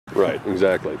Right,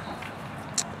 exactly.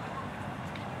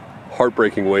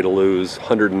 Heartbreaking way to lose,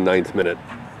 109th minute.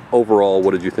 Overall,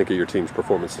 what did you think of your team's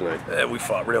performance tonight? We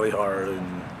fought really hard,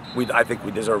 and I think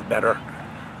we deserved better.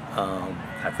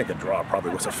 I think a draw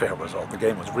probably was a fair result. The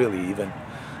game was really even,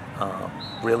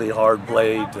 really hard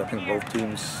played. I think both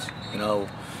teams,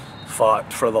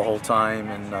 fought for the whole time,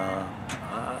 and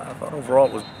I thought overall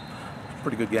it was a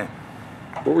pretty good game.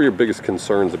 What were your biggest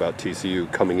concerns about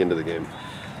TCU coming into the game?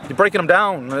 You're breaking them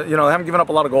down. They haven't given up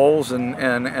a lot of goals,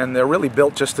 and they're really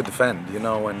built just to defend.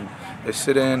 And they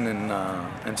sit in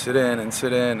and sit in and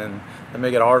sit in, and they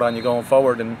make it hard on you going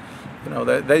forward. And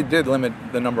they did limit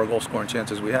the number of goal scoring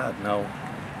chances we had. Now,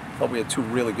 I thought we had two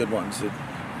really good ones that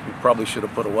we probably should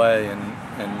have put away, and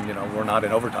we're not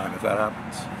in overtime if that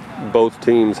happens. Both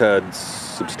teams had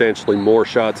substantially more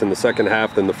shots in the second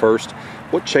half than the first.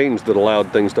 What changed that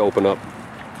allowed things to open up?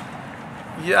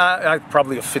 Yeah,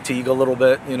 probably a fatigue a little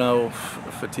bit,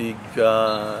 fatigue,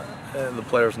 the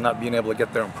players not being able to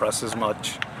get there and press as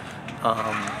much.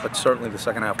 But certainly the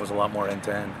second half was a lot more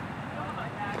end-to-end.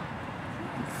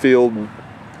 Field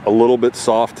a little bit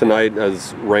soft tonight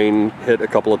as rain hit a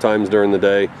couple of times during the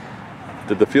day.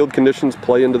 Did the field conditions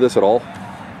play into this at all?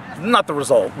 Not the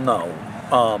result, no.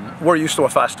 We're used to a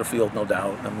faster field, no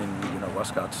doubt. I mean,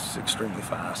 Westcott's extremely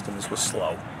fast, and this was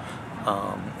slow.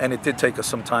 And it did take us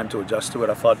some time to adjust to it.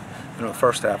 I thought, the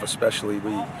first half especially,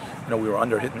 we were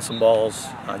under hitting some balls.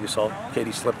 You saw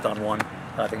Katie slipped on one.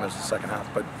 I think that was the second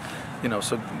half. But,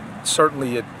 so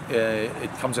certainly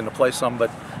it comes into play some, but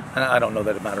I don't know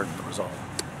that it mattered in the result.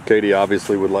 Katie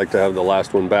obviously would like to have the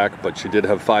last one back, but she did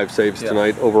have 5 saves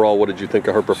tonight. Overall, what did you think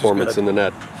of her performance in the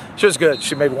net? She was good.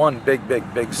 She made one big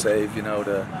save,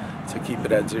 to keep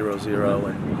it at 0-0.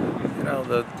 And,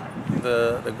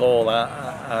 the goal,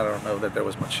 I don't know that there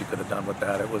was much she could have done with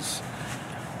that. It was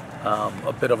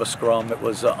a bit of a scrum. It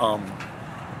was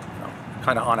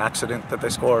kind of on accident that they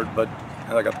scored, but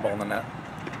they got the ball in the net.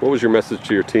 What was your message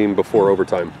to your team before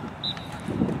overtime?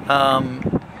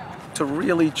 To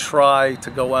really try to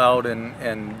go out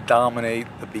and dominate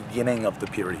the beginning of the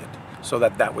period, so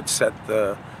that would set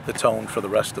the tone for the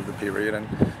rest of the period. And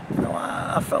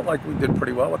I felt like we did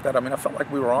pretty well with that. I mean, I felt like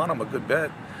we were on them a good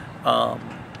bit.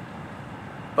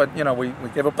 But we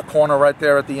gave up the corner right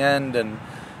there at the end, and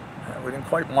we didn't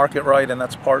quite mark it right, and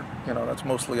that's that's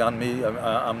mostly on me.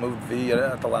 I moved V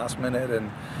at the last minute, and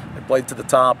it played to the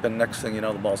top, and next thing you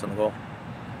know, the ball's in the goal.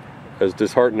 As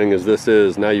disheartening as this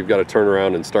is, now you've got to turn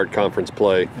around and start conference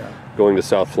play, going to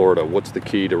South Florida. What's the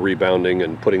key to rebounding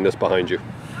and putting this behind you?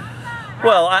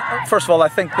 Well, first of all, I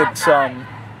think that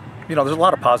there's a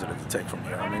lot of positive to take from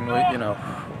here. I mean,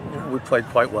 we played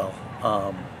quite well.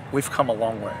 We've come a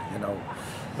long way.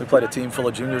 We played a team full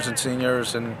of juniors and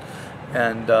seniors, and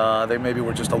they maybe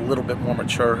were just a little bit more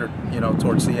mature,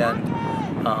 towards the end.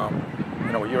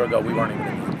 A year ago we weren't even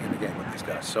in the game with these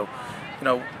guys. So,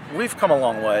 we've come a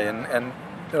long way, and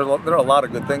there are a lot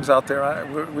of good things out there.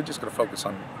 We're just going to focus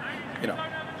on,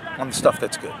 on the stuff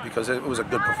that's good, because it was a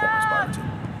good performance by our team.